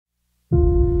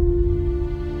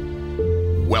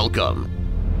Welcome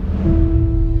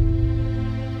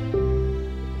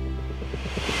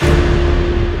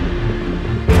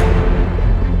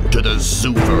to the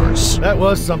Zooverse. That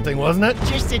was something, wasn't it?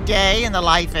 Just a day in the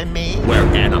life of me. Where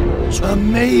animals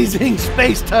Amazing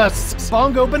space tusks!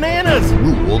 Bongo bananas!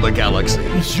 rule the galaxy.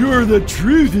 Sure, the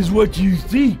truth is what you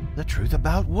see. The truth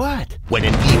about what? When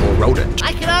an evil rodent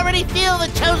I can already feel the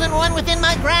chosen one within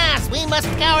my grasp. We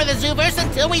must scour the Zooverse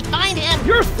until we find him.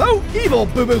 You're so evil,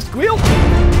 Boo-Boo Squeal!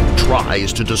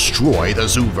 tries to destroy the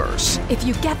Zooverse. If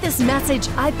you get this message,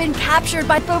 I've been captured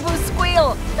by Boo-Boo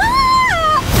Squeal.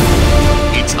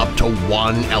 Ah! It's up to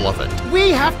one elephant.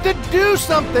 We have to do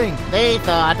something! They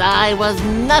thought I was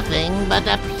nothing but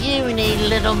a puny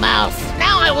little mouse.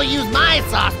 Now I will use my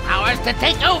sauce powers to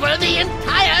take over the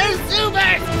entire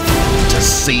Zooverse. To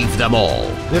save them all.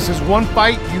 This is one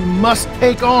fight you must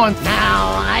take on.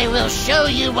 Now I will show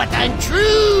you what I'm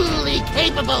truly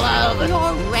capable of.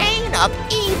 Your reign of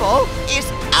evil is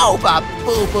over,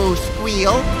 Boo-Boo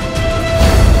Squeal.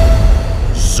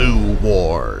 Zoo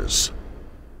Wars.